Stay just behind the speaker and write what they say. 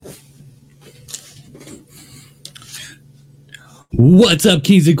What's up,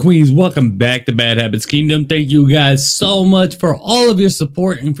 kings and queens? Welcome back to Bad Habits Kingdom. Thank you guys so much for all of your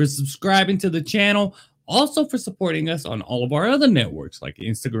support and for subscribing to the channel. Also for supporting us on all of our other networks like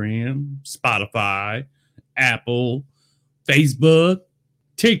Instagram, Spotify, Apple, Facebook,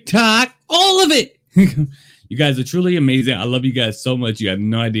 TikTok, all of it. You guys are truly amazing. I love you guys so much. You have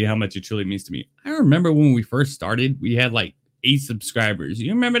no idea how much it truly means to me. I remember when we first started, we had like 8 subscribers.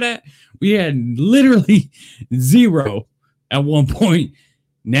 You remember that? We had literally 0 at one point.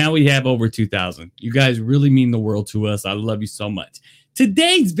 Now we have over 2,000. You guys really mean the world to us. I love you so much.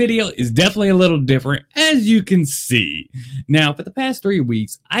 Today's video is definitely a little different, as you can see. Now, for the past 3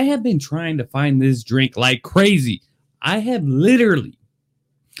 weeks, I have been trying to find this drink like crazy. I have literally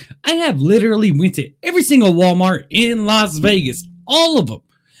went to every single Walmart in Las Vegas, all of them.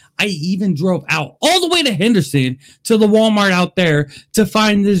 I even drove out all the way to Henderson to the Walmart out there to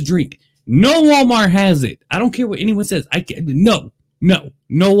find this drink. No Walmart has it. I don't care what anyone says. No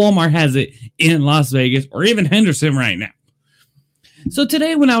Walmart has it in Las Vegas or even Henderson right now. So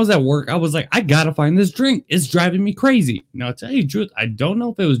today when I was at work, I was like, I gotta find this drink. It's driving me crazy. Now, I'll tell you the truth, I don't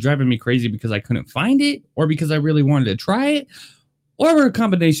know if it was driving me crazy because I couldn't find it or because I really wanted to try it or a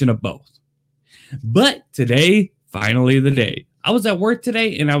combination of both. But today, finally the day. I was at work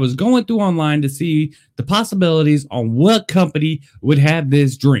today and I was going through online to see the possibilities on what company would have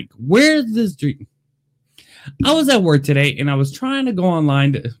this drink. Where's this drink? I was at work today and I was trying to go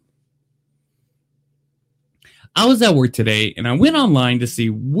online I was at work today and I went online to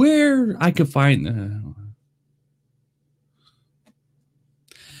see where I could find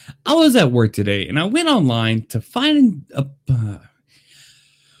I was at work today and I went online to find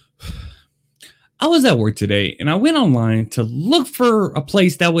I was at work today and I went online to look for a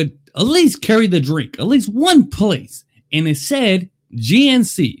place that would at least carry the drink, at least one place. And it said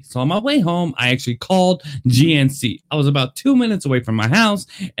GNC. So on my way home, I actually called GNC. I was about 2 minutes away from my house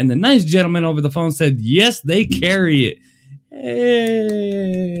and the nice gentleman over the phone said, yes, they carry it.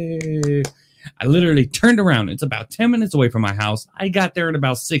 Hey. I literally turned around. It's about 10 minutes away from my house. I got there in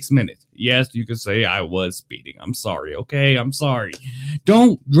about 6 minutes. Yes, you could say I was speeding. I'm sorry. Okay, I'm sorry.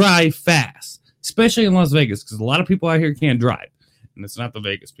 Don't drive fast, especially in Las Vegas, because a lot of people out here can't drive. And it's not the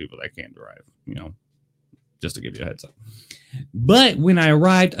Vegas people that can't drive, just to give you a heads up. But when I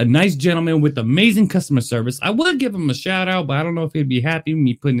arrived, a nice gentleman with amazing customer service. I would give him a shout out, but I don't know if he'd be happy with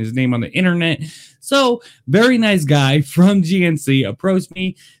me putting his name on the internet. So, very nice guy from GNC approached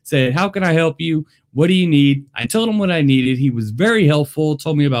me, said, how can I help you? What do you need? I told him what I needed. He was very helpful,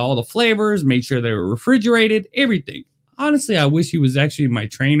 told me about all the flavors, made sure they were refrigerated, everything. Honestly, I wish he was actually my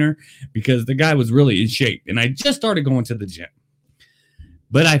trainer because the guy was really in shape and I just started going to the gym.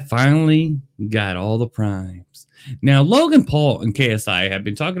 But I finally got all the primes. Now, Logan Paul and KSI have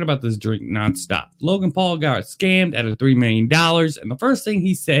been talking about this drink nonstop. Logan Paul got scammed out of $3 million. And the first thing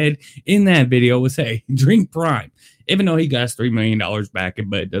he said in that video was, hey, drink Prime. Even though he got his $3 million back,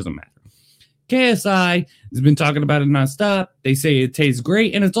 but it doesn't matter. KSI has been talking about it nonstop. They say it tastes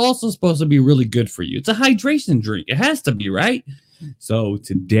great. And it's also supposed to be really good for you. It's a hydration drink. It has to be, right? So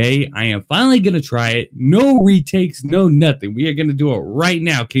today I am finally going to try it. No retakes, no nothing. We are going to do it right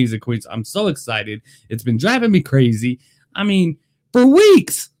now, kings and queens. I'm so excited. It's been driving me crazy. I mean, for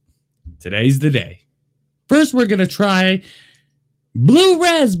weeks. Today's the day. First, we're going to try Blue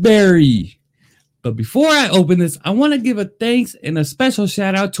Raspberry. But before I open this, I want to give a thanks and a special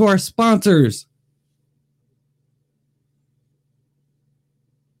shout out to our sponsors.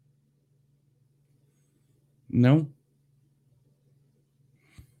 No?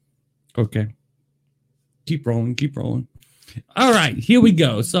 Okay. Keep rolling. All right, here we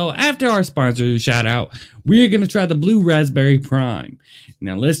go. So after our sponsor shout out, we're going to try the Blue Raspberry Prime.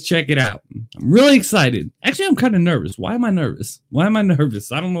 Now let's check it out. I'm really excited. Actually, I'm kind of nervous. Why am I nervous?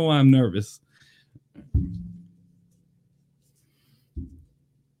 I don't know why I'm nervous.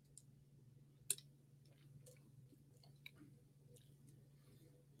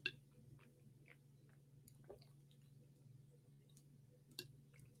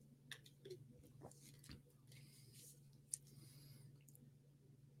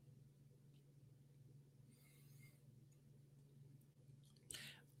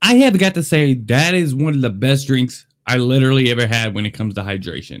 I have got to say that is one of the best drinks I literally ever had when it comes to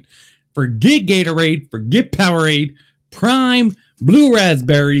hydration. Forget Gatorade, forget Powerade, Prime, Blue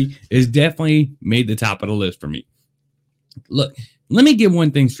Raspberry is definitely made the top of the list for me. Look, let me get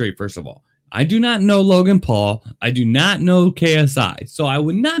one thing straight first of all. I do not know Logan Paul. I do not know KSI. So I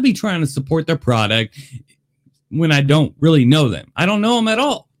would not be trying to support their product when I don't really know them. I don't know them at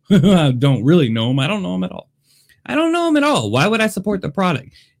all. I don't really know them. I don't know them at all. I don't know them at all. Why would I support the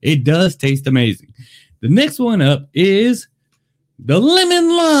product? It does taste amazing. The next one up is the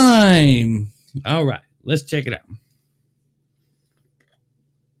lemon lime. All right, let's check it out.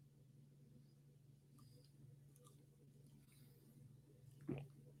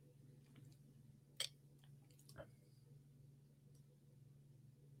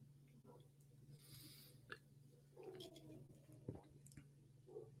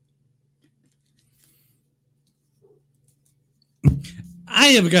 I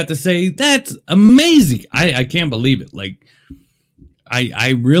have got to say that's amazing. I can't believe it. Like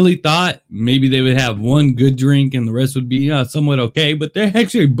I really thought maybe they would have one good drink and the rest would be somewhat okay, but they're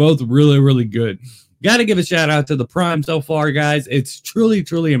actually both really, really good. Got to give a shout out to the Prime so far, guys. It's truly,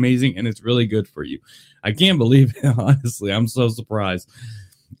 truly amazing, and it's really good for you. I can't believe it, honestly. I'm so surprised.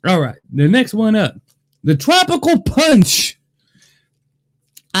 All right, the next one up, the Tropical Punch.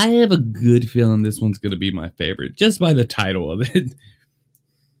 I have a good feeling this one's going to be my favorite, just by the title of it.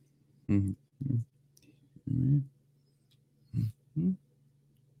 Mm-hmm.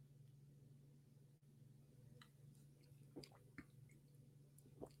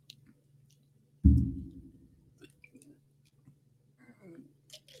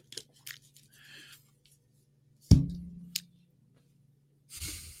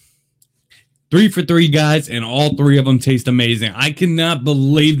 3 for 3, guys, and all 3 of them taste amazing. I cannot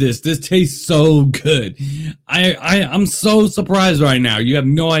believe this. This tastes so good. I'm so surprised right now. You have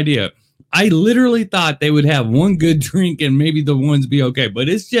no idea. I literally thought they would have one good drink and maybe the ones be okay, but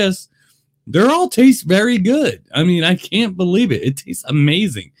it's just, they're all taste very good. I mean, I can't believe it. It tastes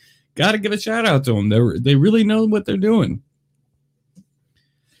amazing. Got to give a shout out to them. They really know what they're doing.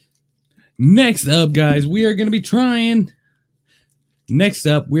 Next up, guys, we are going to be trying... Next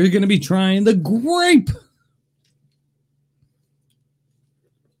up, we're going to be trying the grape.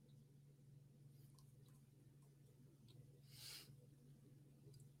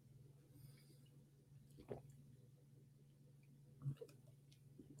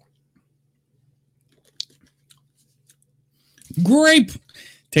 Grape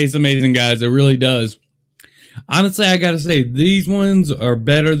tastes amazing, guys. It really does. Honestly, I got to say, these ones are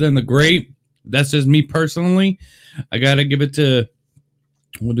better than the grape. That's just me personally. I got to give it to...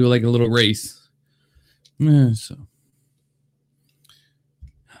 We'll do like a little race. So,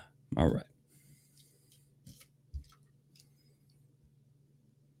 all right.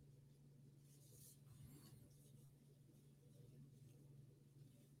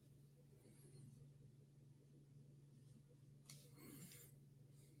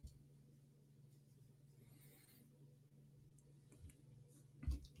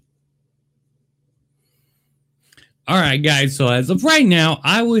 All right, guys. So as of right now,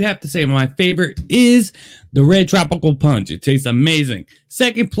 I would have to say my favorite is the Red Tropical Punch. It tastes amazing.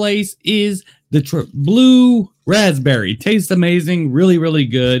 Second place is the Blue Raspberry. Tastes amazing. Really, really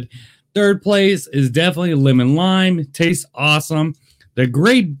good. Third place is definitely Lemon Lime. Tastes awesome. The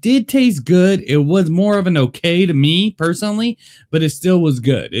grape did taste good. It was more of an okay to me personally, but it still was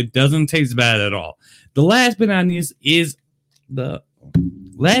good. It doesn't taste bad at all. The last but not least is the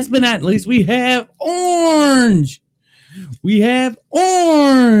last but not least, we have orange. We have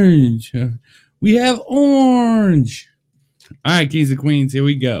orange. We have orange. All right, kings and queens, here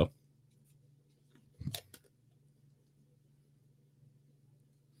we go.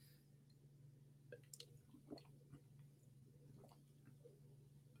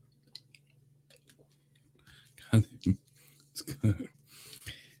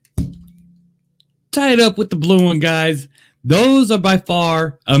 Tie it up with the blue one, guys. Those are by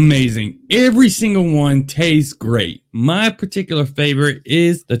far amazing. Every single one tastes great. My particular favorite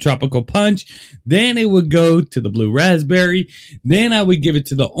is the Tropical Punch. Then it would go to the Blue Raspberry. Then I would give it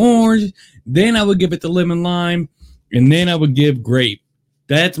to the orange. Then I would give it to Lemon Lime. And then I would give grape.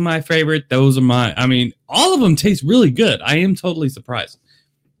 That's my favorite. Those are my, I mean, all of them taste really good. I am totally surprised.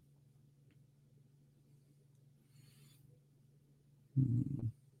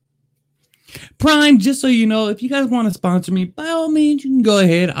 Prime, just so you know, if you guys want to sponsor me, by all means, you can go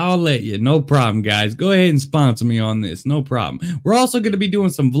ahead. I'll let you. No problem, guys. Go ahead and sponsor me on this. No problem. We're also going to be doing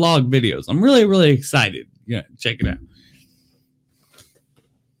some vlog videos. I'm really, really excited. Yeah, check it out.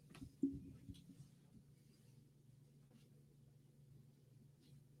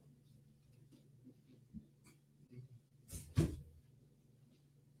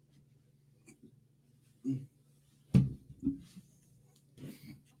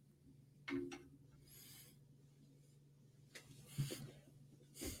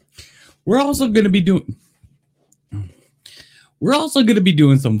 We're also going to be doing We're also going to be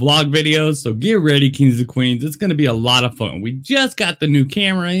doing some vlog videos, so get ready, kings and queens. It's going to be a lot of fun. We just got the new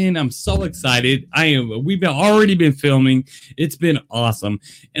camera in. I'm so excited. We've already been filming. It's been awesome.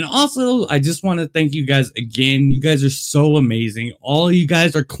 And also, I just want to thank you guys again. You guys are so amazing. All you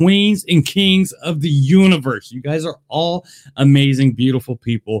guys are queens and kings of the universe. You guys are all amazing, beautiful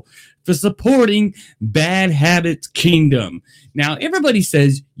people for supporting Bad Habits Kingdom. Now, everybody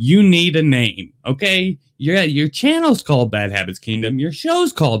says you need a name, okay? Your channel's called Bad Habits Kingdom. Your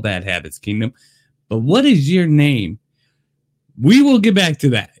show's called Bad Habits Kingdom. But what is your name? We will get back to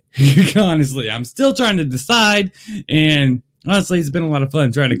that. Honestly, I'm still trying to decide. And honestly, it's been a lot of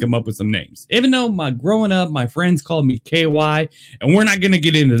fun trying to come up with some names. Even though growing up, my friends called me KY. And we're not going to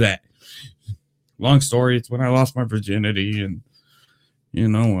get into that. Long story. It's when I lost my virginity. And, you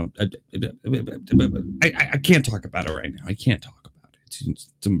know, I can't talk about it right now. I can't talk. It's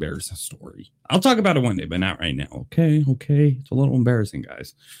an embarrassing story. I'll talk about it one day, but not right now. Okay. It's a little embarrassing,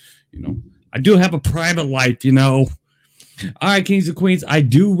 guys. You know, I do have a private life, you know. All right, kings and queens, I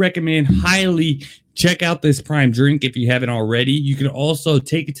do recommend highly check out this Prime drink if you haven't already. You can also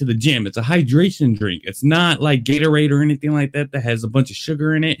take it to the gym. It's a hydration drink. It's not like Gatorade or anything like that has a bunch of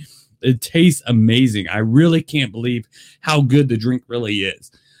sugar in it. It tastes amazing. I really can't believe how good the drink really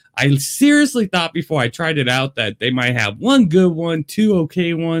is. I seriously thought before I tried it out that they might have one good one, two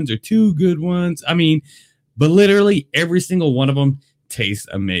okay ones, or two good ones. I mean, but literally every single one of them tastes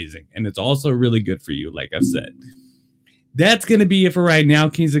amazing. And it's also really good for you, like I said. That's going to be it for right now,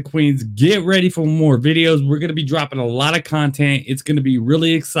 kings and queens. Get ready for more videos. We're going to be dropping a lot of content. It's going to be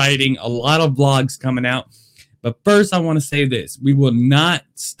really exciting. A lot of vlogs coming out. But first, I want to say this. We will not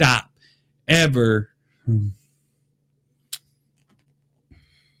stop ever.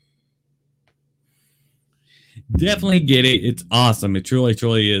 Definitely get it. It's awesome. It truly,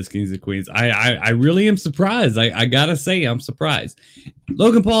 truly is, kings and queens. I really am surprised. I gotta say, I'm surprised.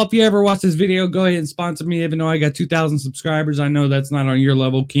 Logan Paul, if you ever watch this video, go ahead and sponsor me. Even though I got 2,000 subscribers, I know that's not on your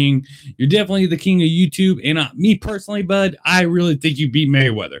level, King. You're definitely the king of YouTube. And me personally, bud, I really think you beat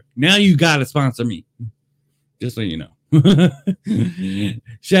Mayweather. Now you gotta sponsor me. Just so you know.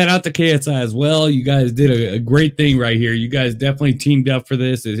 Shout out to KSI as well. You guys did a great thing right here. You guys definitely teamed up for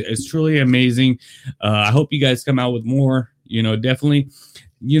this. It's truly amazing. I hope you guys come out with more. You know, definitely.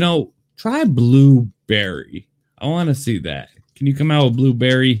 You know, try blueberry. I want to see that. Can you come out with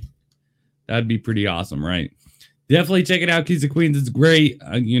blueberry? That'd be pretty awesome, right? Definitely check it out, kings and queens. It's great.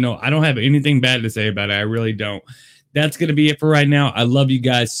 You know, I don't have anything bad to say about it. I really don't. That's going to be it for right now. I love you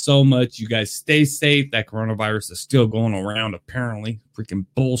guys so much. You guys stay safe. That coronavirus is still going around, apparently. Freaking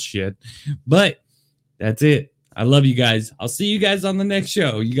bullshit. But that's it. I love you guys. I'll see you guys on the next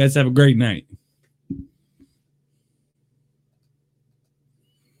show. You guys have a great night.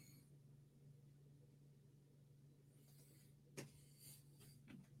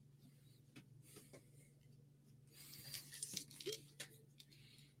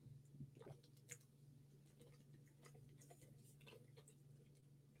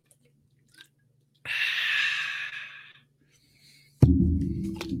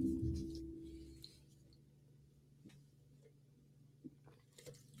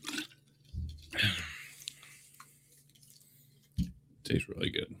 Tastes really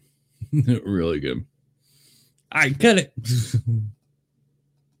good. Really good. All right, cut it.